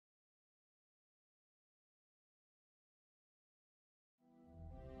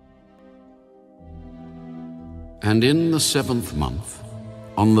And in the 7th month,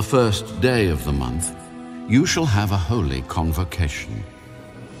 on the 1st day of the month, you shall have a holy convocation.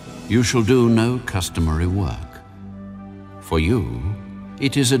 You shall do no customary work. For you,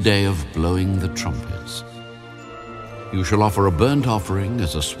 it is a day of blowing the trumpets. You shall offer a burnt offering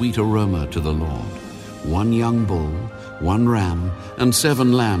as a sweet aroma to the Lord, 1 young bull, 1 ram, and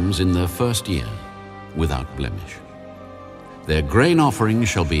 7 lambs in their 1st year, without blemish. Their grain offering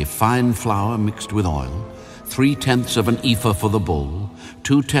shall be fine flour mixed with oil, 3/10 of an ephah for the bull,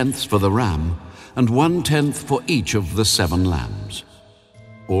 2/10 for the ram, and 1/10 for each of the 7 lambs.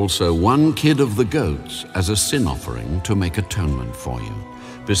 Also 1 kid of the goats as a sin offering to make atonement for you,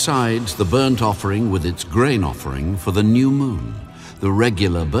 besides the burnt offering with its grain offering for the new moon, the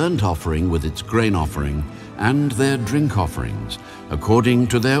regular burnt offering with its grain offering, and their drink offerings, according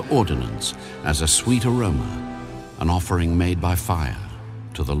to their ordinance, as a sweet aroma, an offering made by fire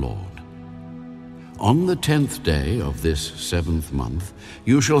to the Lord. On the 10th day of this 7th month,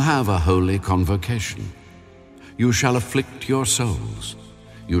 you shall have a holy convocation. You shall afflict your souls.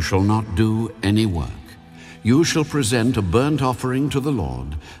 You shall not do any work. You shall present a burnt offering to the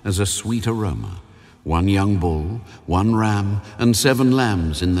Lord as a sweet aroma, 1 young bull, 1 ram, and 7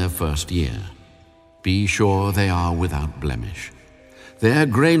 lambs in their 1st year. Be sure they are without blemish. Their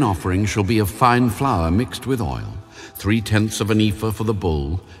grain offering shall be of fine flour mixed with oil, 3/10 of an ephah for the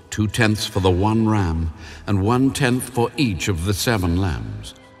bull, 2/10 for the 1 ram, and 1/10 for each of the 7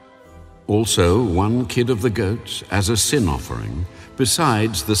 lambs. Also 1 kid of the goats as a sin offering,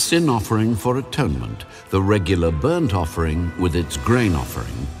 besides the sin offering for atonement, the regular burnt offering with its grain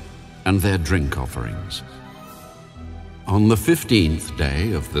offering, and their drink offerings. On the 15th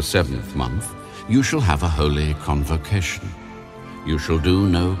day of the 7th month, you shall have a holy convocation. You shall do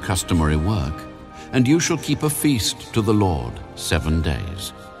no customary work, and you shall keep a feast to the Lord 7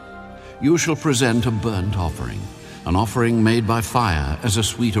 days. You shall present a burnt offering, an offering made by fire as a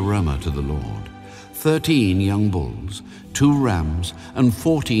sweet aroma to the Lord, 13 young bulls, 2 rams, and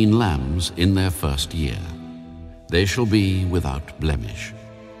 14 lambs in their 1st year. They shall be without blemish.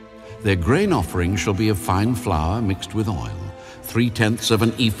 Their grain offering shall be of fine flour mixed with oil, 3/10 of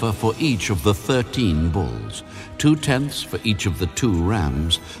an ephah for each of the 13 bulls, 2/10 for each of the 2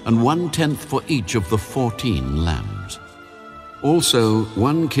 rams, and 1/10 for each of the 14 lambs. Also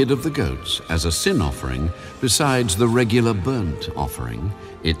 1 kid of the goats as a sin offering, besides the regular burnt offering,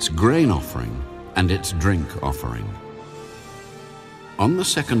 its grain offering, and its drink offering. On the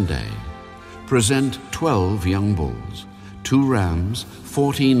 2nd day, present 12 young bulls, 2 rams,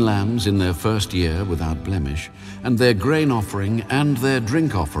 14 lambs in their 1st year without blemish, and their grain offering and their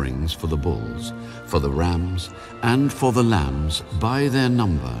drink offerings for the bulls, for the rams, and for the lambs by their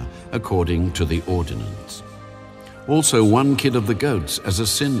number, according to the ordinance. Also 1 kid of the goats as a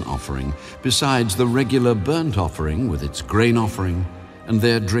sin offering, besides the regular burnt offering with its grain offering, and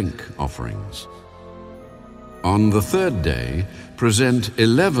their drink offerings. On the 3rd day, present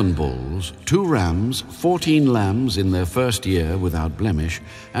 11 bulls, 2 rams, 14 lambs in their 1st year without blemish,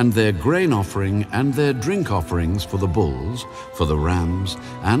 and their grain offering and their drink offerings for the bulls, for the rams,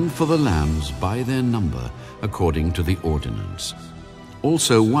 and for the lambs by their number, according to the ordinance.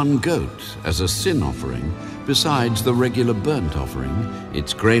 Also 1 goat as a sin offering, besides the regular burnt offering,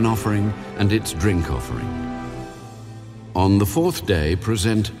 its grain offering, and its drink offering. On the 4th day,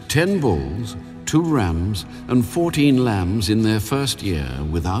 present 10 bulls, 2 rams, and 14 lambs in their 1st year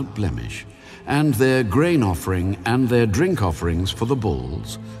without blemish, and their grain offering and their drink offerings for the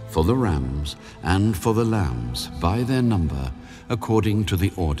bulls, for the rams, and for the lambs by their number, according to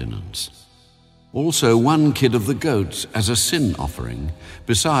the ordinance. Also 1 kid of the goats as a sin offering,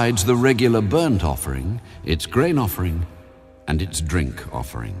 besides the regular burnt offering, its grain offering, and its drink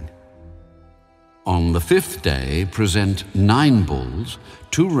offering. On the 5th day, present 9 bulls,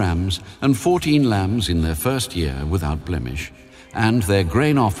 2 rams, and 14 lambs in their 1st year without blemish, and their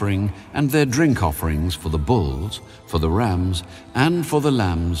grain offering and their drink offerings for the bulls, for the rams, and for the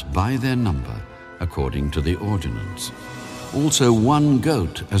lambs by their number, according to the ordinance. Also 1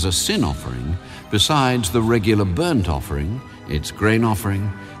 goat as a sin offering, besides the regular burnt offering, its grain offering,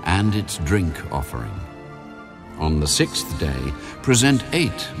 and its drink offering. On the 6th day, present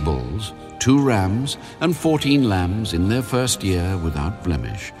 8 bulls, 2 rams, and 14 lambs in their 1st year without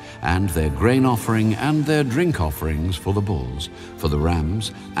blemish, and their grain offering and their drink offerings for the bulls, for the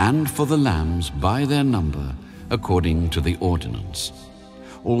rams, and for the lambs by their number, according to the ordinance.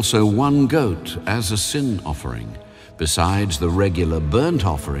 Also 1 goat as a sin offering, besides the regular burnt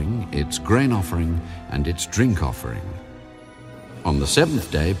offering, its grain offering, and its drink offering. On the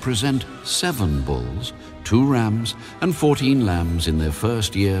seventh day present 7 bulls, 2 rams, and 14 lambs in their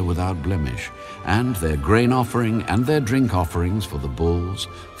first year without blemish, and their grain offering and their drink offerings for the bulls,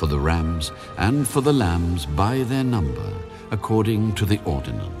 for the rams, and for the lambs by their number, according to the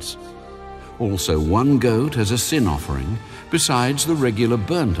ordinance. Also 1 goat as a sin offering, besides the regular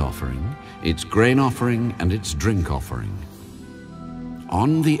burnt offering, its grain offering and its drink offering.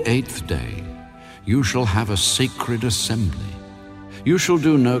 On the 8th day you shall have a sacred assembly. You shall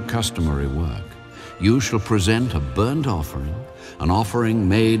do no customary work. You shall present a burnt offering, an offering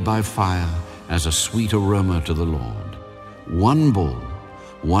made by fire as a sweet aroma to the Lord. 1 bull,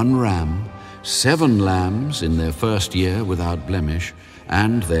 1 ram, 7 lambs in their first year without blemish,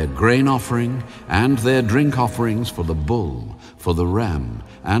 and their grain offering and their drink offerings for the bull, for the ram,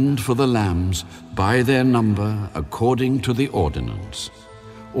 and for the lambs by their number according to the ordinance.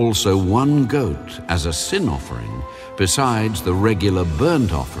 Also 1 goat as a sin offering, besides the regular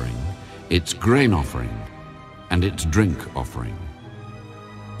burnt offering, its grain offering, and its drink offering.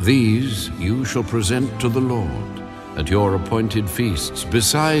 These you shall present to the Lord at your appointed feasts,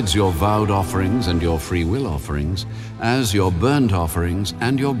 besides your vowed offerings and your freewill offerings, as your burnt offerings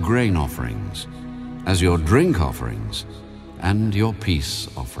and your grain offerings, as your drink offerings and your peace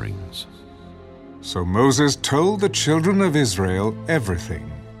offerings. So Moses told the children of Israel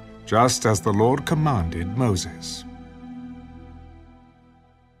everything, just as the Lord commanded Moses.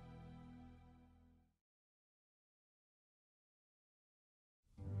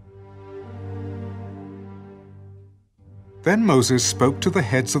 Then Moses spoke to the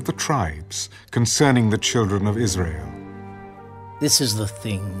heads of the tribes concerning the children of Israel. This is the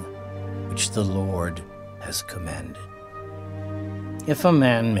thing which the Lord has commanded. If a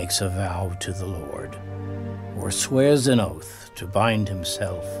man makes a vow to the Lord, or swears an oath to bind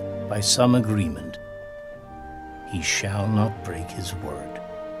himself by some agreement, he shall not break his word.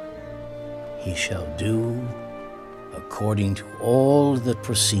 He shall do according to all that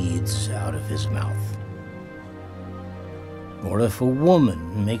proceeds out of his mouth. Or if a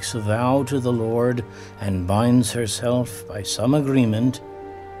woman makes a vow to the Lord and binds herself by some agreement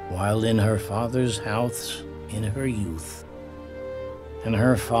while in her father's house in her youth, and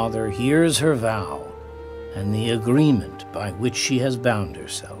her father hears her vow and the agreement by which she has bound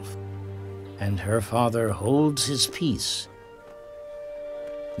herself, and her father holds his peace,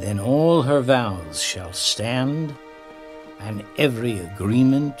 then all her vows shall stand, and every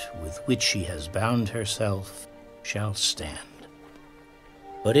agreement with which she has bound herself shall stand.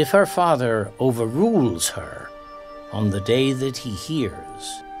 But if her father overrules her on the day that he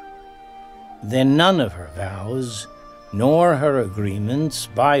hears, then none of her vows, nor her agreements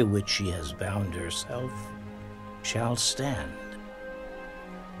by which she has bound herself, shall stand.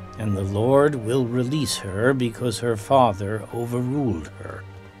 And the Lord will release her because her father overruled her.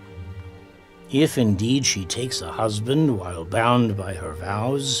 If indeed she takes a husband while bound by her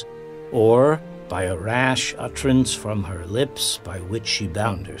vows, or by a rash utterance from her lips by which she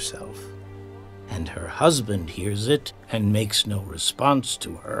bound herself, and her husband hears it and makes no response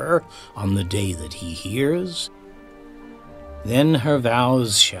to her on the day that he hears, then her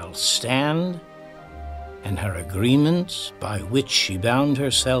vows shall stand, and her agreements by which she bound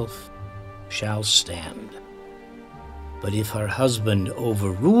herself shall stand. But if her husband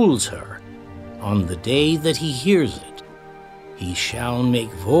overrules her on the day that he hears it, he shall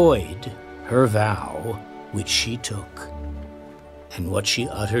make void her vow which she took, and what she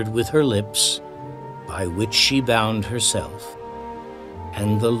uttered with her lips, by which she bound herself,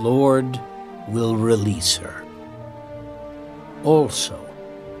 and the Lord will release her. Also,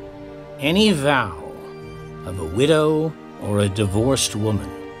 any vow of a widow or a divorced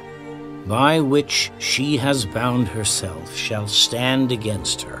woman, by which she has bound herself, shall stand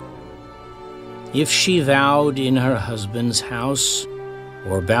against her. If she vowed in her husband's house,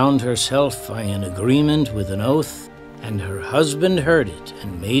 or bound herself by an agreement with an oath, and her husband heard it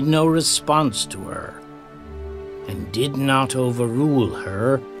and made no response to her, and did not overrule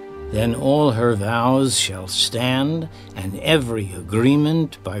her, then all her vows shall stand, and every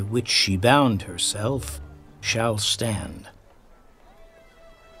agreement by which she bound herself shall stand.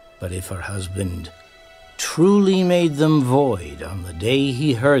 But if her husband truly made them void on the day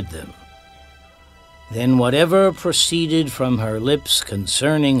he heard them, then whatever proceeded from her lips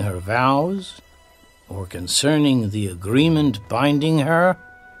concerning her vows, or concerning the agreement binding her,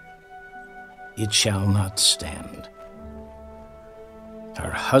 it shall not stand.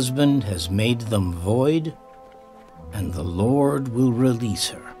 Her husband has made them void, and the Lord will release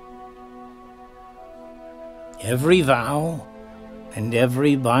her. Every vow and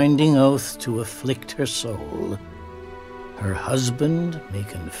every binding oath to afflict her soul, Her husband may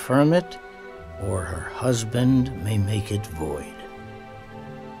confirm it, or her husband may make it void.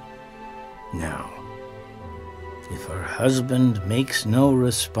 Now, if her husband makes no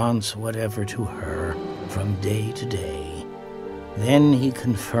response whatever to her from day to day, then he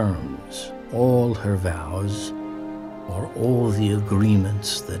confirms all her vows or all the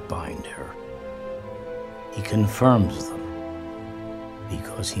agreements that bind her. He confirms them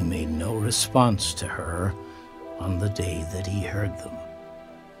because he made no response to her on the day that he heard them.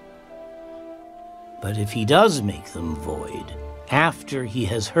 But if he does make them void after he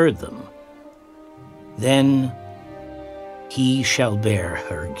has heard them, then he shall bear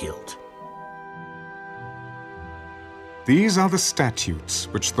her guilt. These are the statutes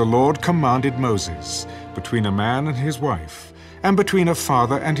which the Lord commanded Moses between a man and his wife, and between a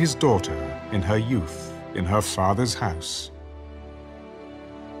father and his daughter in her youth, in her father's house.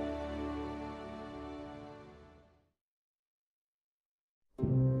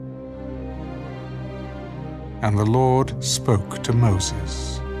 And the Lord spoke to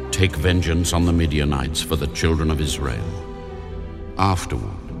Moses. Take vengeance on the Midianites for the children of Israel.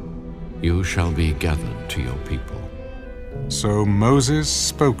 Afterward, you shall be gathered to your people. So Moses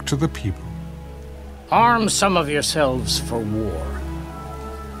spoke to the people. Arm some of yourselves for war,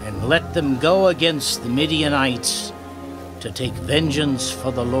 and let them go against the Midianites to take vengeance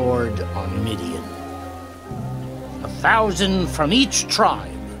for the Lord on Midian. 1,000 from each tribe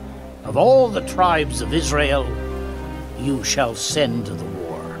of all the tribes of Israel you shall send to the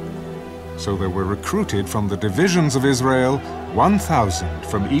war. So there were recruited from the divisions of Israel 1,000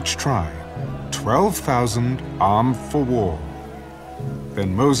 from each tribe, 12,000 armed for war.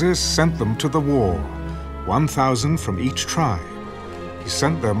 Then Moses sent them to the war, 1,000 from each tribe. He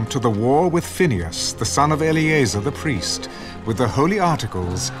sent them to the war with Phinehas, the son of Eleazar the priest, with the holy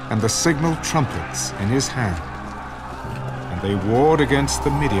articles and the signal trumpets in his hand. And they warred against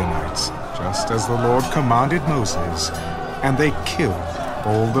the Midianites, just as the Lord commanded Moses, and they killed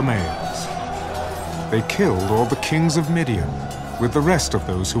all the males. They killed all the kings of Midian, with the rest of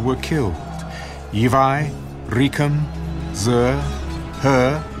those who were killed, Evi, Rechem, Zur,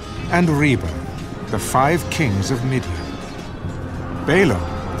 Hur, and Reba, the 5 kings of Midian. Balaam,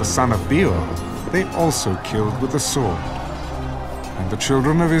 the son of Beor, they also killed with the sword. And the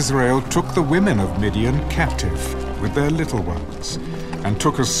children of Israel took the women of Midian captive with their little ones, and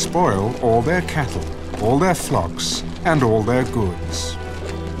took as spoil all their cattle, all their flocks, and all their goods.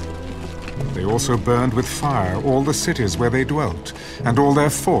 They also burned with fire all the cities where they dwelt, and all their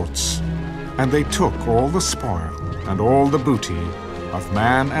forts, and they took all the spoil, and all the booty of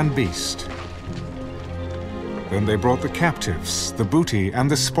man and beast. Then they brought the captives, the booty, and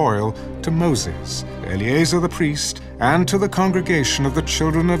the spoil to Moses, Eleazar the priest, and to the congregation of the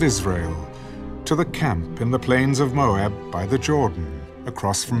children of Israel, to the camp in the plains of Moab by the Jordan,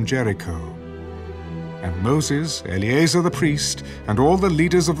 across from Jericho. And Moses, Eleazar the priest, and all the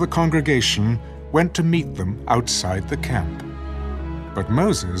leaders of the congregation went to meet them outside the camp. But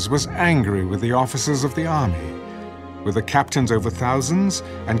Moses was angry with the officers of the army, with the captains over thousands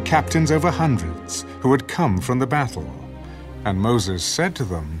and captains over hundreds, who had come from the battle. And Moses said to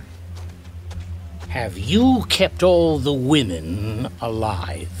them, Have you kept all the women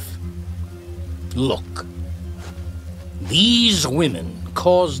alive? Look, these women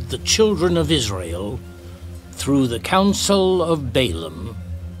caused the children of Israel, through the counsel of Balaam,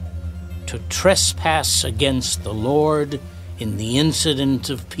 to trespass against the Lord in the incident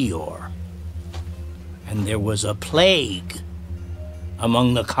of Peor. And there was a plague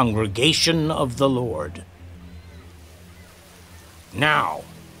among the congregation of the Lord. Now,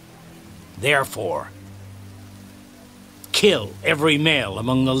 therefore, kill every male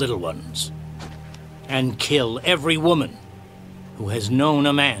among the little ones, and kill every woman who has known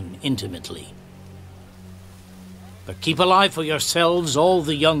a man intimately. But keep alive for yourselves all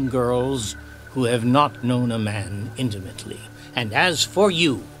the young girls who have not known a man intimately. And as for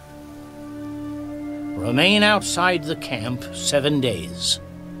you, remain outside the camp 7 days.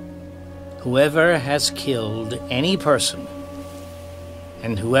 Whoever has killed any person,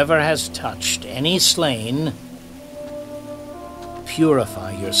 and whoever has touched any slain,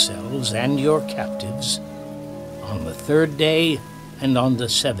 purify yourselves and your captives on the 3rd day and on the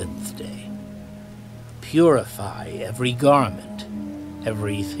 7th day. Purify every garment,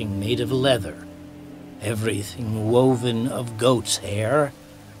 everything made of leather, everything woven of goat's hair,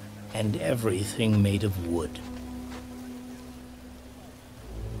 and everything made of wood.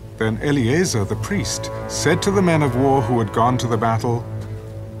 Then Eleazar the priest said to the men of war who had gone to the battle,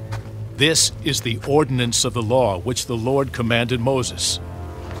 This is the ordinance of the law which the Lord commanded Moses.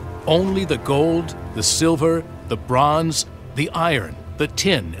 Only the gold, the silver, the bronze, the iron, the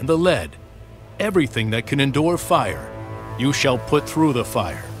tin, and the lead, everything that can endure fire, you shall put through the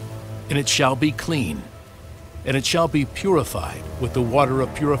fire, and it shall be clean, and it shall be purified with the water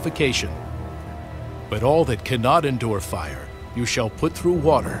of purification. But all that cannot endure fire, you shall put through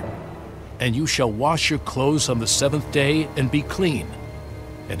water, and you shall wash your clothes on the seventh day and be clean,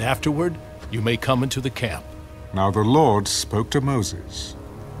 and afterward you may come into the camp. Now the Lord spoke to Moses.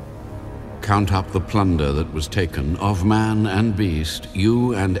 Count up the plunder that was taken of man and beast,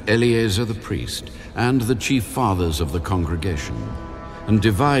 you and Eleazar the priest, and the chief fathers of the congregation, and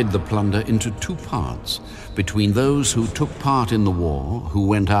divide the plunder into 2 parts, between those who took part in the war, who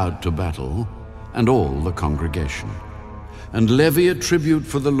went out to battle, and all the congregation. And levy a tribute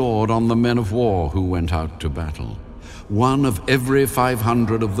for the Lord on the men of war who went out to battle, 1 of every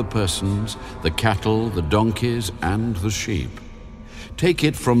 500 of the persons, the cattle, the donkeys, and the sheep. Take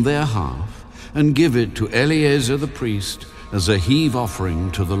it from their half, and give it to Eleazar the priest as a heave offering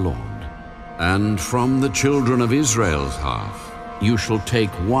to the Lord. And from the children of Israel's half, you shall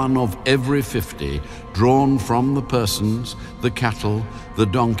take 1 of every 50, drawn from the persons, the cattle, the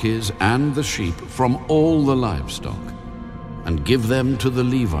donkeys, and the sheep, from all the livestock, and give them to the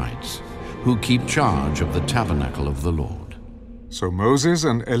Levites, who keep charge of the tabernacle of the Lord. So Moses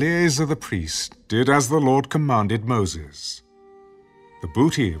and Eleazar the priest did as the Lord commanded Moses. The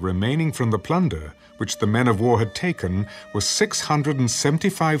booty remaining from the plunder which the men of war had taken was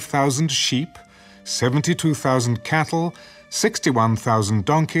 675,000 sheep, 72,000 cattle, 61,000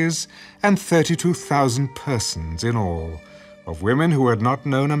 donkeys, and 32,000 persons in all, of women who had not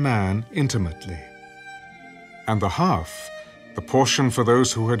known a man intimately. And the half, the portion for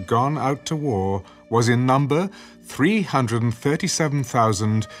those who had gone out to war, was in number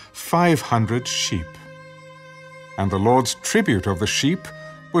 337,500 sheep. And the Lord's tribute of the sheep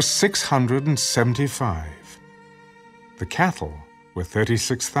was 675. The cattle were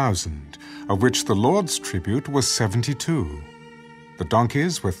 36,000, of which the Lord's tribute was 72. The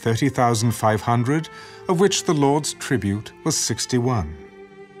donkeys were 30,500, of which the Lord's tribute was 61.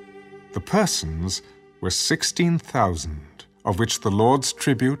 The persons were 16,000, of which the Lord's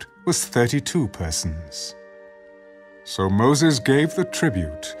tribute was 32 persons. So Moses gave the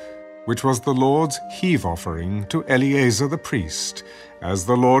tribute, which was the Lord's heave offering, to Eleazar the priest, as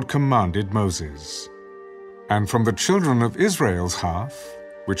the Lord commanded Moses. And from the children of Israel's half,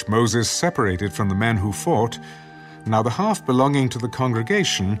 which Moses separated from the men who fought, now the half belonging to the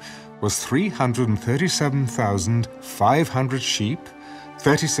congregation was 337,500 sheep,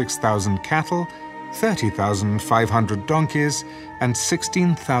 36,000 cattle, 30,500 donkeys, and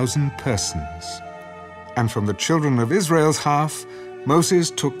 16,000 persons. And from the children of Israel's half, Moses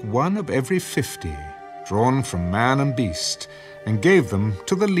took 1 of every 50, drawn from man and beast, and gave them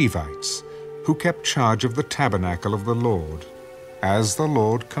to the Levites, who kept charge of the tabernacle of the Lord, as the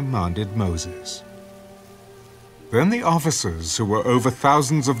Lord commanded Moses. Then the officers who were over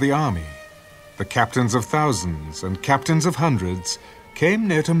thousands of the army, the captains of thousands and captains of hundreds, came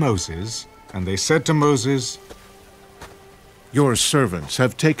near to Moses, and they said to Moses, "Your servants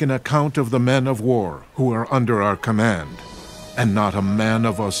have taken account of the men of war who are under our command, and not a man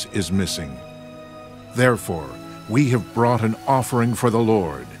of us is missing. Therefore, we have brought an offering for the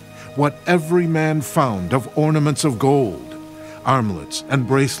Lord, what every man found of ornaments of gold, armlets and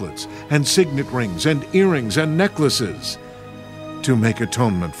bracelets, and signet rings and earrings and necklaces, to make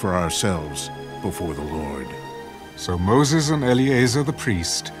atonement for ourselves before the Lord." So Moses and Eleazar the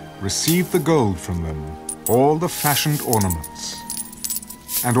priest received the gold from them, all the fashioned ornaments,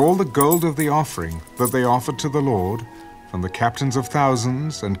 and all the gold of the offering that they offered to the Lord, from the captains of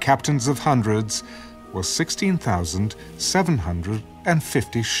thousands and captains of hundreds, was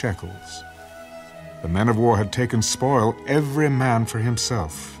 16,750 shekels. The men of war had taken spoil, every man for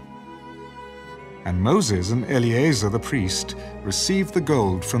himself. And Moses and Eleazar the priest received the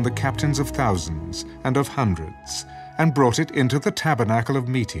gold from the captains of thousands and of hundreds, and brought it into the tabernacle of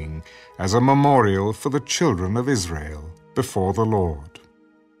meeting as a memorial for the children of Israel before the Lord.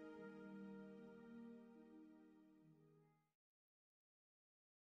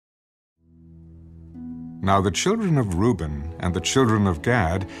 Now the children of Reuben and the children of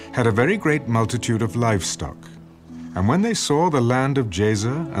Gad had a very great multitude of livestock. And when they saw the land of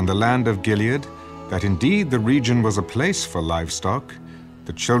Jazer and the land of Gilead, that indeed the region was a place for livestock,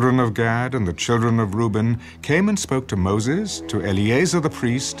 the children of Gad and the children of Reuben came and spoke to Moses, to Eleazar the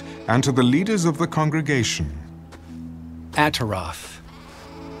priest, and to the leaders of the congregation. Ataroth,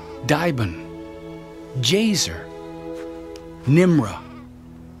 Dibon, Jazer, Nimrah,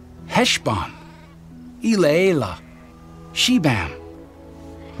 Heshbon, Elealeh, Shebam,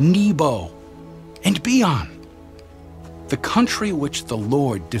 Nebo, and Beon, The country which the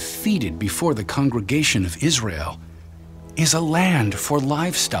Lord defeated before the congregation of Israel is a land for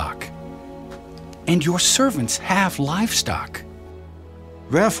livestock, and your servants have livestock.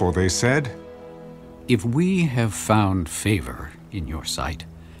 Therefore they said, If we have found favor in your sight,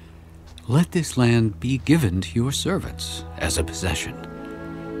 let this land be given to your servants as a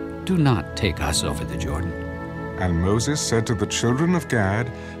possession. Do not take us over the Jordan. And Moses said to the children of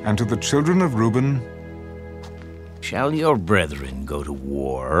Gad and to the children of Reuben, Shall your brethren go to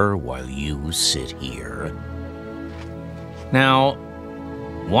war while you sit here? Now,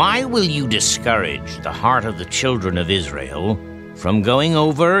 why will you discourage the heart of the children of Israel from going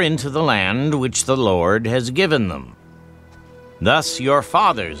over into the land which the Lord has given them? Thus your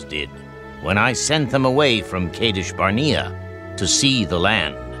fathers did when I sent them away from Kadesh Barnea to see the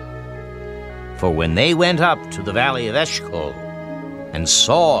land. For when they went up to the valley of Eshcol and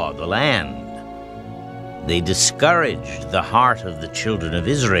saw the land, they discouraged the heart of the children of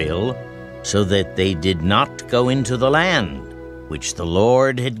Israel, so that they did not go into the land which the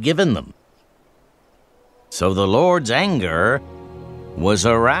Lord had given them. So the Lord's anger was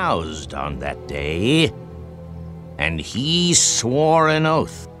aroused on that day, and he swore an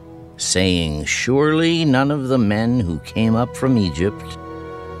oath, saying, Surely none of the men who came up from Egypt,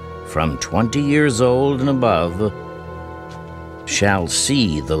 from 20 years old and above, shall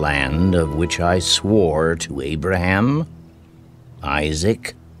see the land of which I swore to Abraham,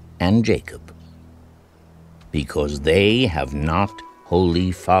 Isaac, and Jacob, because they have not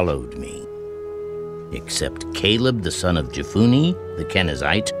wholly followed me, except Caleb the son of Jephunneh the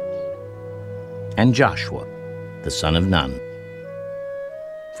Kenizzite, and Joshua the son of Nun,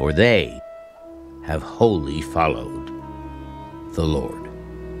 for they have wholly followed the Lord.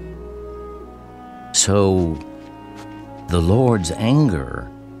 So the Lord's anger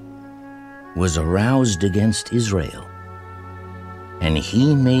was aroused against Israel, and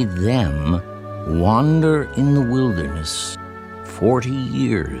he made them wander in the wilderness 40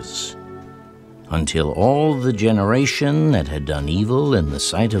 years, until all the generation that had done evil in the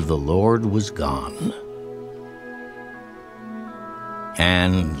sight of the Lord was gone.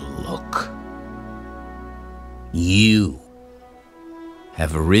 And look, you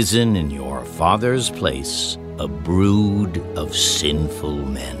have risen in your father's place a brood of sinful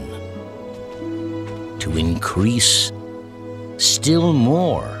men, to increase still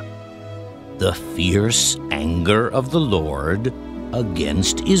more the fierce anger of the Lord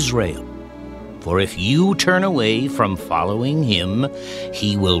against Israel. For if you turn away from following him,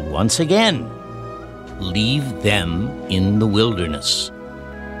 he will once again leave them in the wilderness,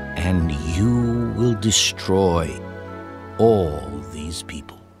 and you will destroy all these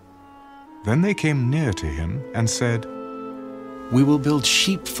people. Then they came near to him and said, We will build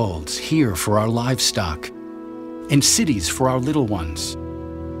sheepfolds here for our livestock, and cities for our little ones.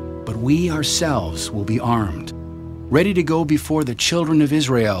 But we ourselves will be armed, ready to go before the children of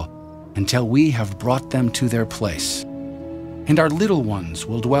Israel until we have brought them to their place. And our little ones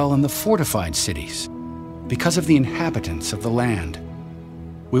will dwell in the fortified cities, because of the inhabitants of the land.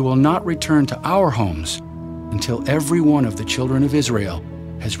 We will not return to our homes until every one of the children of Israel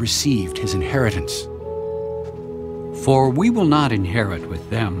has received his inheritance. For we will not inherit with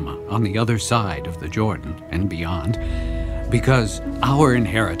them on the other side of the Jordan and beyond, because our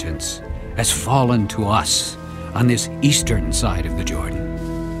inheritance has fallen to us on this eastern side of the Jordan.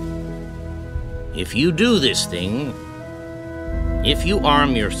 If you do this thing, if you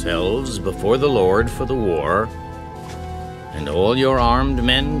arm yourselves before the Lord for the war, and all your armed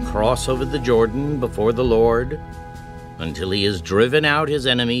men cross over the Jordan before the Lord, until he has driven out his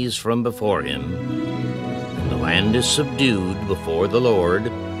enemies from before him, and the land is subdued before the Lord,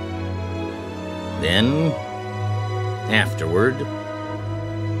 then, afterward,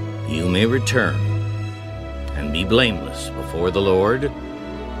 you may return and be blameless before the Lord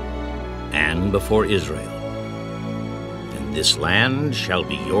and before Israel. And this land shall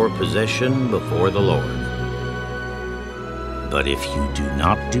be your possession before the Lord. But if you do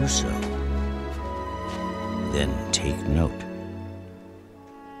not do so, then take note.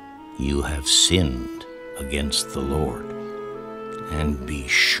 You have sinned against the Lord, and be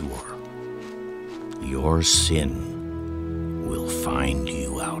sure your sin will find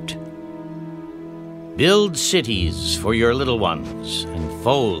you out. Build cities for your little ones, and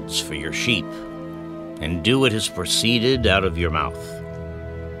folds for your sheep, and do what has proceeded out of your mouth.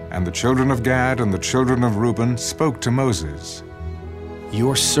 And the children of Gad and the children of Reuben spoke to Moses.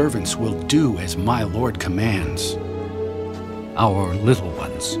 Your servants will do as my Lord commands. Our little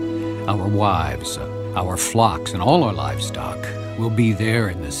ones, our wives, our flocks, and all our livestock will be there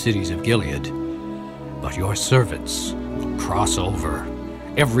in the cities of Gilead. But your servants will cross over,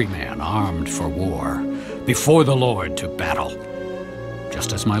 every man armed for war, before the Lord to battle,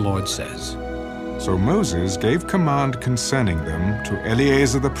 just as my Lord says. So Moses gave command concerning them to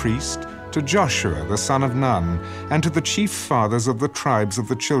Eleazar the priest, to Joshua the son of Nun, and to the chief fathers of the tribes of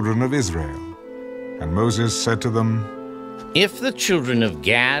the children of Israel. And Moses said to them, If the children of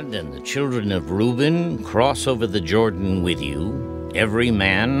Gad and the children of Reuben cross over the Jordan with you, every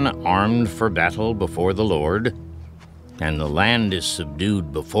man armed for battle before the Lord, and the land is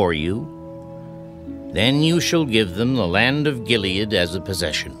subdued before you, then you shall give them the land of Gilead as a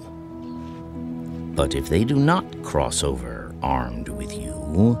possession. But if they do not cross over armed with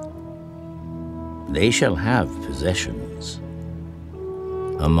you, they shall have possessions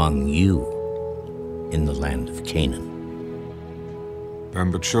among you in the land of Canaan.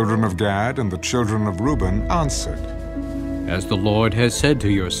 Then the children of Gad and the children of Reuben answered, As the Lord has said to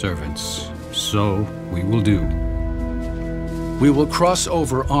your servants, so we will do. We will cross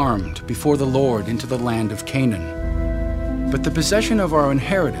over armed before the Lord into the land of Canaan. But the possession of our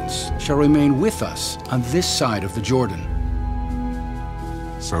inheritance shall remain with us on this side of the Jordan.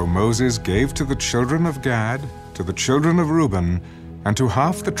 So Moses gave to the children of Gad, to the children of Reuben, and to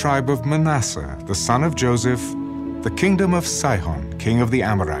half the tribe of Manasseh, the son of Joseph, the kingdom of Sihon, king of the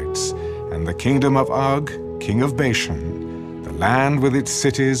Amorites, and the kingdom of Og, king of Bashan, the land with its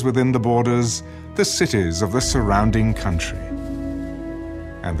cities within the borders, the cities of the surrounding country.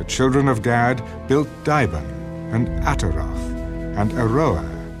 And the children of Gad built Dibon, and Ataroth, and Aroer,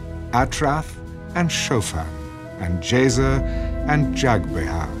 Atrath, and Shopham, and Jazer, and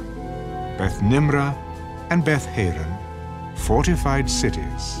Jagbehah, Beth Nimrah, and Beth Haran, fortified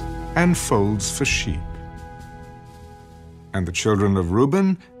cities, and folds for sheep. And the children of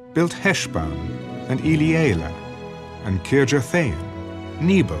Reuben built Heshbon, and Elealeh, and Kirjathaim,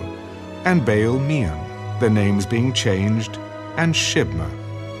 Nebo, and Baal-meon, their names being changed, and Shibmah.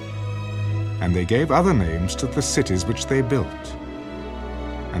 And they gave other names to the cities which they built.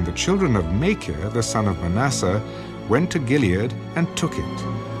 And the children of Machir, the son of Manasseh, went to Gilead and took it,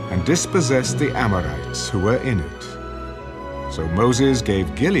 and dispossessed the Amorites who were in it. So Moses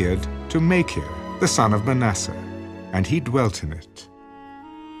gave Gilead to Machir, the son of Manasseh, and he dwelt in it.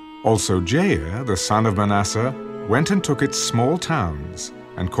 Also Jair, the son of Manasseh, went and took its small towns,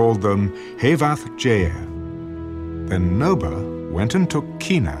 and called them Havath-Jair. Then Nobah went and took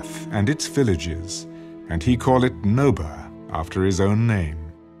Kenath and its villages, and he called it Nobah, after his own name.